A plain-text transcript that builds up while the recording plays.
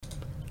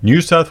New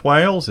South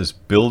Wales is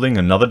building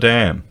another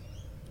dam.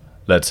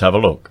 Let's have a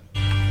look.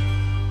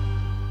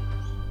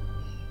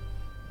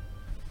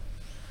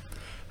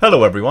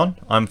 Hello everyone,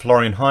 I'm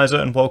Florian Heiser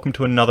and welcome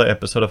to another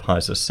episode of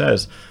Heiser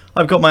Says.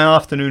 I've got my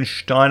afternoon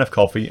stein of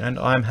coffee and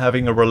I'm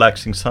having a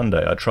relaxing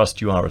Sunday. I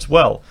trust you are as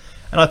well.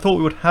 And I thought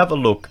we would have a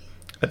look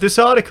at this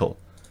article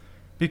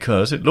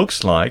because it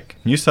looks like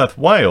New South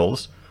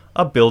Wales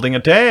are building a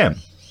dam.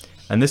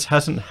 And this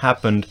hasn't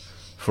happened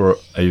for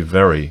a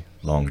very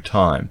long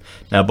time.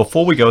 Now,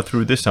 before we go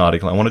through this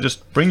article, I want to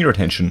just bring your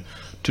attention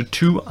to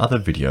two other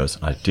videos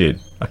I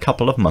did a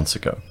couple of months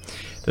ago.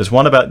 There's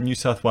one about New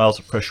South Wales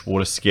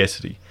freshwater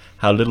scarcity,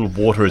 how little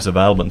water is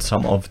available in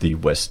some of the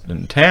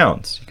western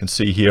towns. You can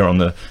see here on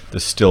the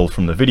still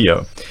from the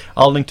video.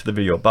 I'll link to the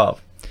video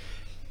above.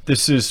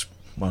 This is,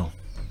 well,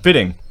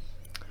 fitting,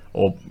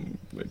 or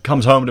it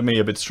comes home to me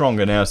a bit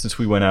stronger now since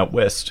we went out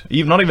west,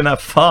 not even that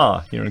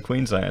far here in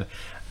Queensland,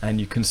 and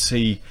you can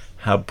see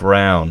how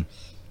brown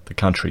the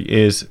country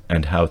is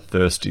and how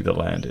thirsty the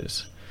land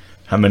is.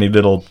 How many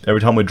every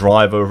time we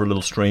drive over a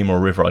little stream or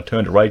river, I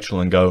turn to Rachel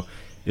and go,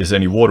 is there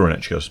any water in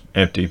it? She goes,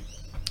 empty,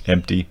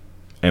 empty,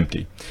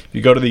 empty. If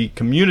you go to the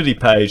community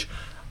page,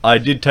 I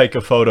did take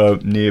a photo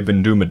near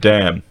Binduma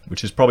Dam,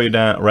 which is probably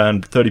down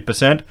around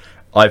 30%.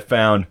 I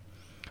found,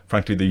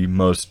 frankly, the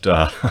most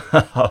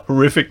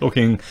horrific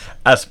looking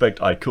aspect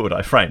I could.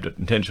 I framed it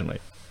intentionally,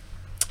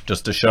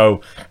 just to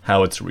show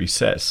how it's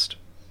recessed.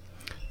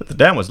 But the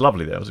dam was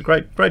lovely there. It was a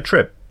great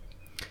trip.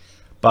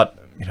 But,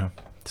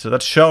 so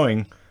that's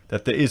showing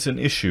that there is an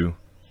issue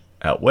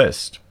out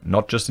west,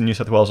 not just in New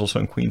South Wales, also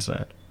in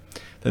Queensland.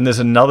 Then there's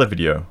another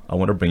video I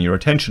want to bring your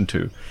attention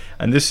to,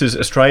 and this is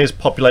Australia's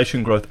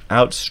population growth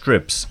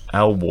outstrips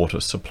our water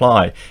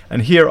supply.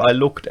 And here I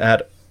looked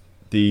at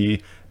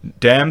the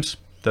dams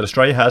that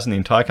Australia has in the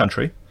entire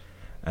country,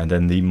 and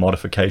then the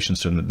modifications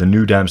to the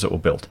new dams that were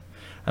built.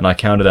 And I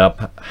counted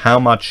up how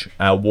much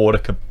our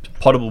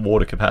potable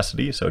water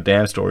capacity, so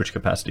dam storage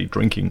capacity,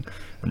 drinking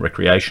and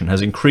recreation,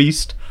 has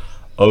increased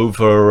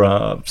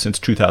over since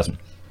 2000.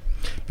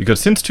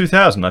 Because since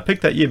 2000, I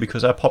picked that year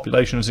because our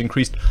population has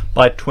increased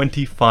by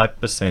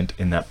 25%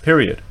 in that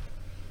period.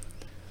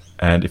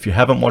 And if you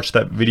haven't watched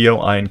that video,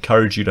 I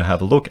encourage you to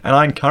have a look, and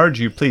I encourage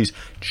you, please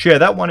share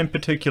that one in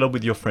particular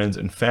with your friends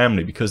and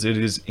family, because it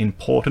is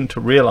important to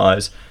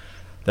realize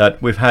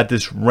that we've had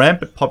this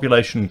rampant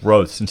population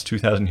growth since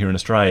 2000 here in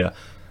Australia.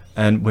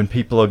 And when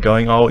people are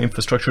going, oh,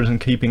 infrastructure isn't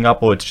keeping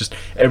up, or it's just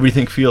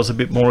everything feels a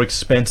bit more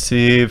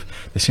expensive,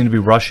 they seem to be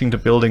rushing to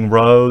building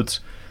roads.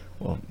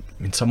 Well,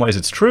 in some ways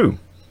it's true.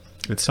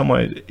 In some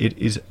ways it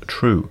is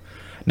true.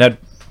 Now,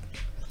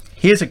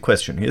 here's a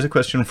question. Here's a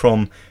question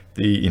from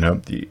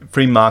the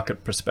free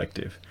market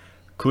perspective.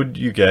 Could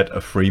you get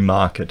a free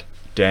market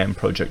dam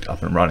project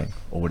up and running,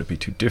 or would it be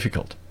too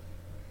difficult?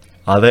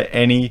 Are there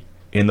any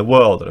in the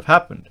world that have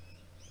happened?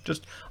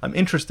 I'm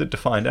interested to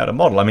find out a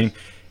model. I mean,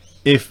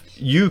 if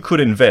you could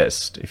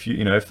invest,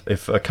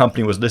 if a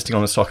company was listing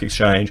on the stock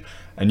exchange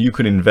and you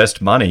could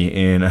invest money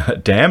in a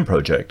dam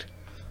project,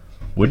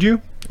 would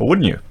you or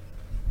wouldn't you?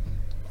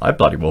 I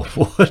bloody well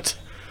would.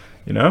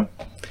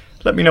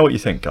 Let me know what you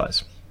think,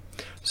 guys.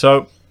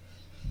 So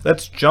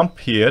let's jump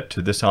here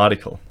to this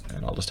article,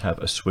 and I'll just have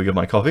a swig of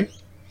my coffee.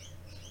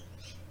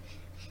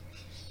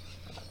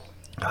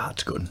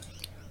 It's good.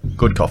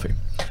 Good coffee.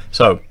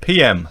 So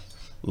PM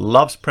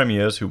loves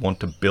premiers who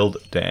want to build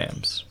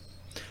dams.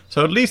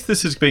 So at least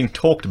this is being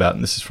talked about,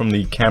 and this is from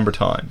the Canberra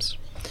Times.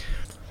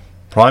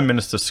 Prime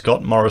Minister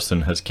Scott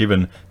Morrison has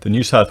given the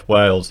New South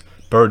Wales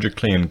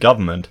Berejiklian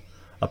government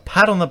a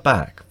pat on the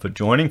back for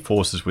joining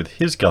forces with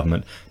his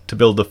government to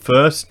build the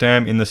first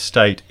dam in the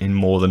state in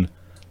more than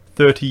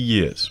 30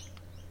 years.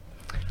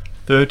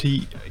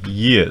 30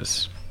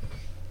 years.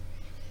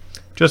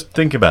 Just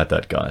think about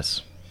that,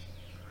 guys.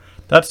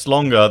 That's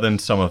longer than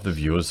some of the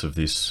viewers of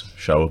this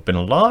show have been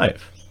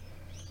alive.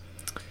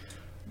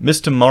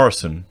 Mr.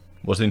 Morrison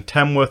was in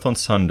Tamworth on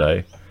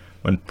Sunday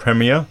when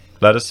Premier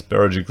Gladys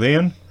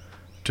Berejiklian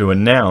to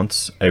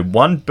announce a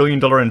 $1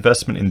 billion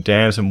investment in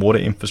dams and water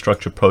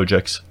infrastructure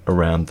projects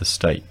around the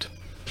state.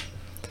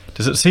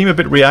 Does it seem a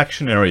bit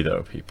reactionary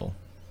though, people?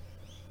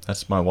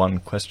 That's my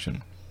one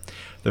question.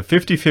 The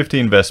 50-50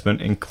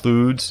 investment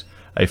includes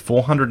a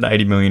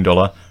 $480 million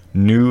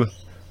new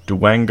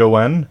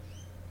Duangowan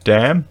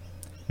Dam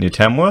near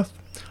Tamworth,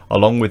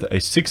 along with a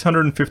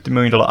 $650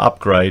 million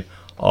upgrade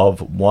of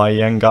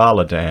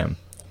Wyangala Dam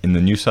in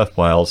the New South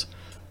Wales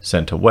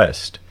Centre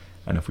West.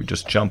 And if we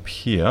just jump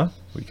here,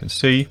 we can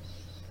see,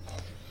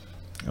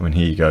 here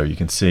you go, you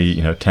can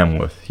see,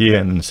 Tamworth here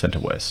and then the Centre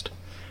West.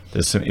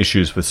 There's some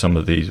issues with some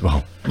of these.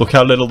 Well, look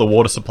how little the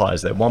water supply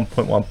is there,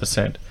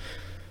 1.1%,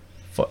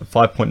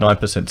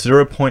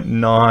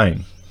 5.9%,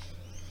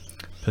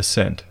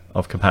 0.9%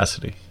 of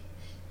capacity.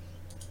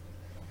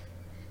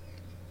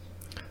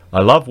 I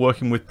love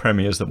working with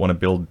premiers that want to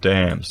build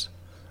dams,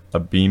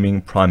 a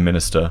beaming Prime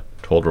Minister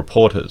told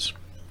reporters.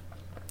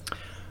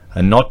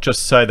 And not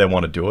just say they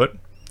want to do it,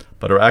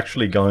 but are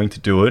actually going to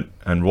do it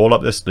and roll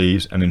up their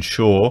sleeves and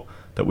ensure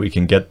that we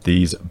can get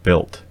these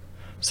built.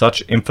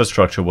 Such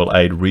infrastructure will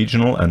aid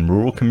regional and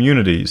rural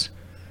communities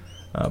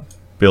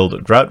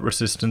build drought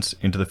resistance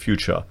into the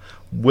future.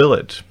 Will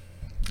it?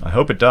 I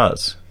hope it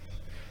does.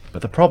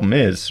 But the problem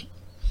is,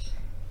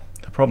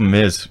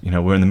 you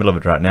know, we're in the middle of a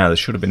drought now. This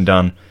should have been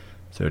done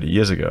 30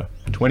 years ago,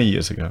 20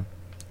 years ago.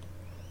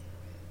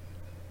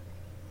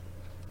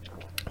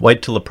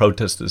 Wait till the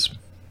protesters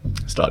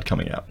start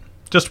coming out.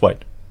 Just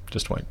wait.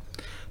 Just wait.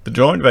 The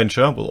joint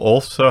venture will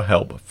also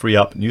help free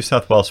up New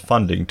South Wales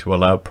funding to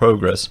allow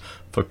progress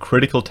for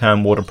critical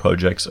town water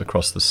projects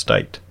across the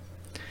state.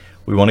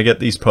 We want to get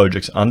these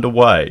projects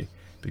underway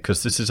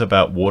because this is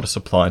about water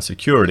supply and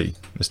security,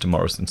 Mr.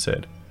 Morrison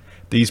said.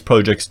 These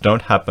projects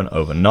don't happen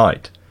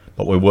overnight,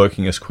 but we're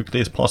working as quickly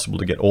as possible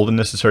to get all the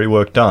necessary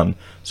work done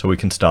so we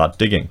can start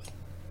digging.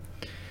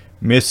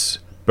 Miss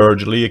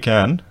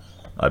Bergeliakan,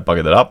 I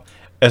buggered that up,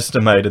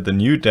 estimated the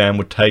new dam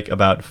would take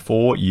about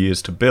 4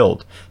 years to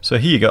build. So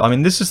here you go. I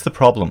mean, this is the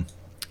problem,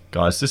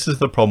 guys. This is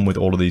the problem with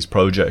all of these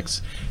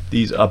projects.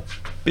 These are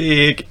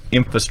big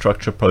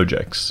infrastructure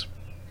projects.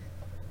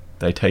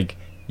 They take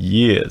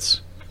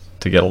years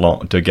to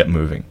get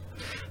moving.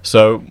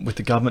 So with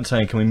the government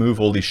saying, can we move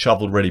all these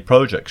shovel-ready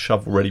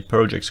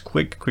projects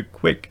quick,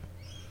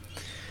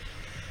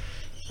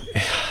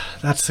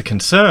 that's the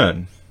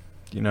concern,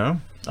 you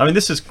know. I mean,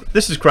 this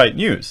is great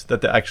news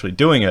that they're actually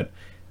doing it.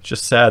 It's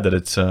just sad that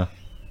it's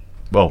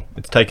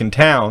it's taken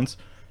towns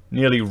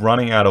nearly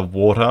running out of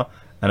water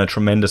and a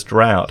tremendous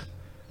drought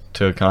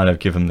to kind of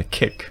give them the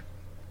kick.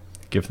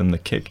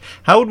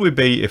 How would we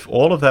be if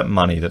all of that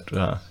money that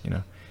you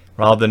know,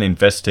 rather than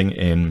investing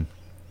in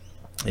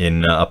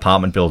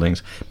apartment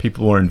buildings,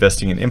 people were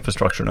investing in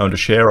infrastructure and owned a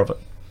share of it?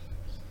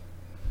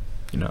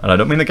 You know, and I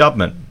don't mean the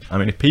government. I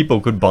mean, if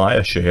people could buy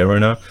a share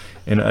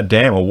in a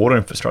dam or water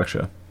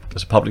infrastructure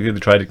as a publicly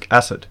traded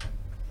asset.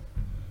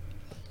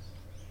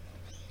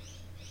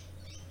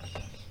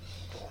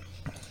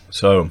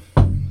 So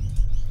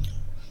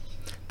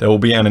there will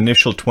be an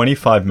initial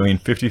 25 million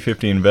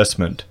 50-50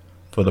 investment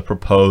for the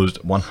proposed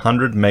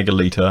 100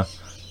 megalitre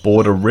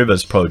Border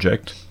Rivers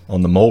project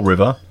on the Mole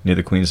River near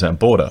the Queensland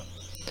border.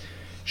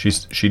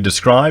 She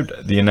described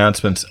the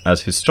announcements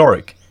as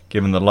historic,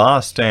 given the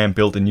last dam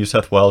built in New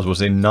South Wales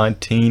was in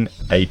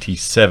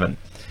 1987.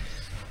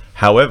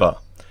 However,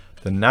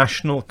 the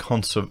National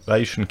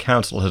Conservation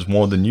Council has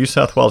warned the New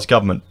South Wales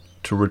government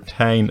to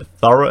retain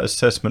thorough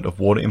assessment of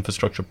water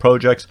infrastructure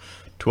projects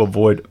to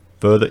avoid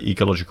further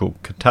ecological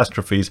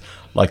catastrophes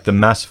like the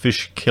mass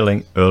fish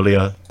killing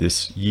earlier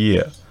this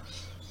year.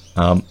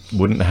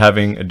 Wouldn't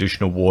having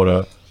additional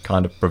water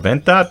kind of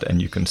prevent that?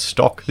 And you can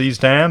stock these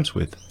dams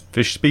with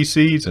fish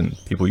species and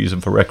people use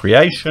them for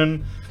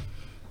recreation.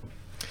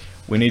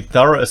 We need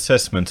thorough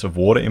assessments of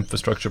water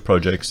infrastructure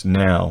projects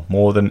now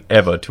more than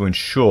ever to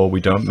ensure we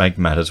don't make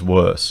matters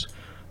worse,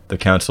 the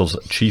council's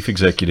chief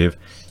executive,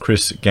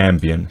 Chris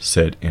Gambian,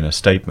 said in a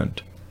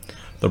statement.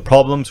 The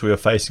problems we are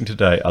facing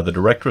today are the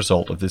direct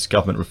result of this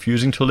government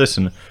refusing to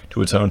listen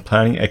to its own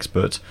planning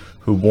experts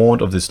who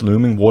warned of this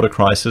looming water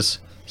crisis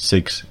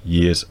 6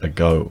 years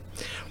ago.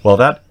 Well,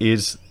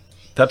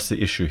 that's the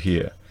issue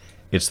here.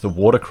 It's the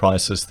water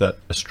crisis that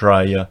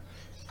Australia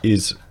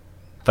is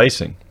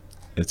facing.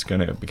 It's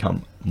going to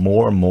become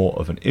more and more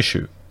of an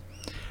issue.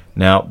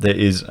 Now, there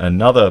is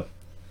another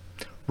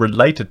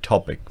related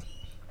topic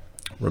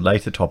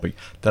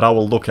that I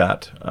will look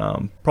at,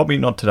 probably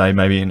not today,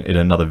 maybe in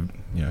another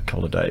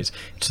couple of days.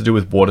 It's to do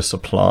with water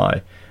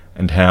supply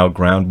and how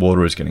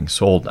groundwater is getting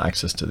sold,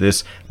 access to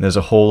this, and there's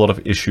a whole lot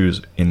of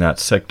issues in that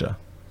sector.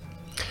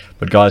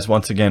 But guys,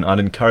 once again, I'd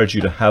encourage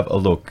you to have a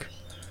look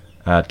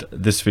at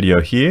this video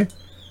here,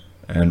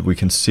 and we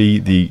can see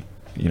the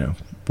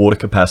water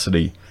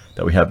capacity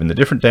that we have in the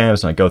different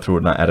dams, and I go through it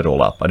and I add it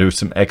all up. I do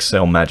some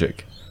Excel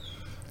magic.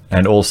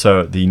 And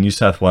also the New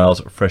South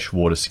Wales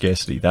freshwater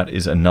scarcity. That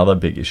is another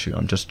big issue.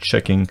 I'm just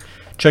checking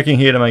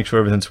here to make sure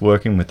everything's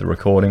working with the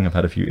recording. I've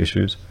had a few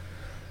issues.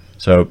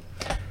 So,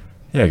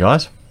 yeah,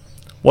 guys,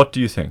 what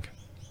do you think?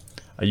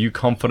 Are you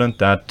confident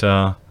that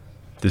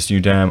this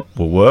new dam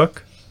will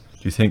work?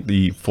 Do you think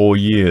the 4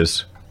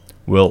 years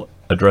will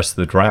address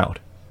the drought?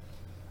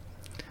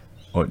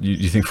 Or do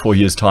you think 4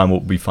 years' time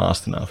will be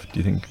fast enough? Do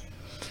you think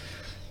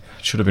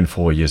it should have been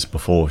 4 years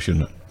before,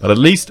 shouldn't it? But at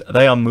least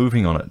they are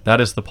moving on it.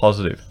 That is the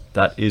positive.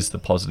 That is the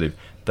positive.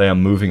 They are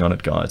moving on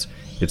it, guys.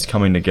 It's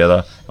coming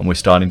together, and we're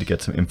starting to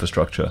get some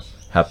infrastructure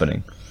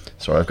happening.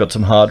 Sorry, I've got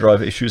some hard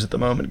drive issues at the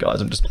moment,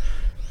 guys. I'm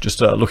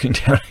just looking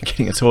down and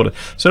getting it sorted.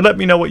 So let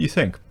me know what you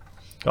think.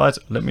 Guys,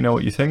 let me know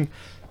what you think.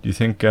 Do you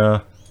think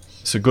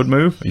it's a good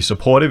move? Are you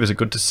supportive? Is it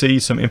good to see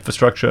some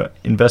infrastructure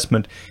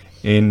investment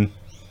in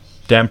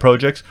dam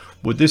projects?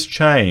 Would this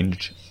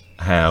change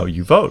how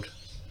you vote?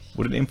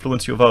 Would it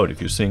influence your vote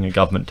if you're seeing a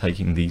government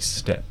taking these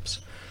steps?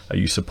 Are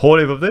you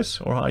supportive of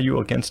this, or are you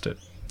against it?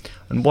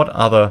 And what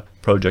other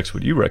projects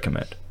would you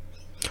recommend?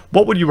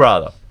 What would you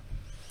rather?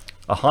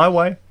 A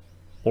highway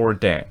or a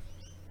dam?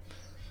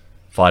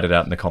 Fight it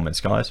out in the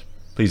comments, guys.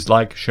 Please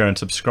like, share, and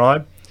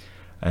subscribe.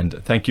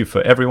 And thank you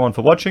for everyone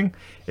for watching.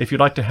 If you'd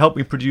like to help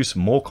me produce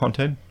more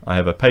content, I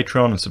have a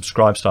Patreon and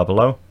subscribe star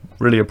below.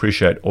 Really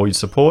appreciate all your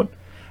support,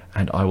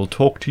 and I will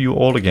talk to you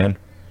all again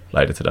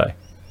later today.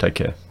 Take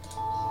care.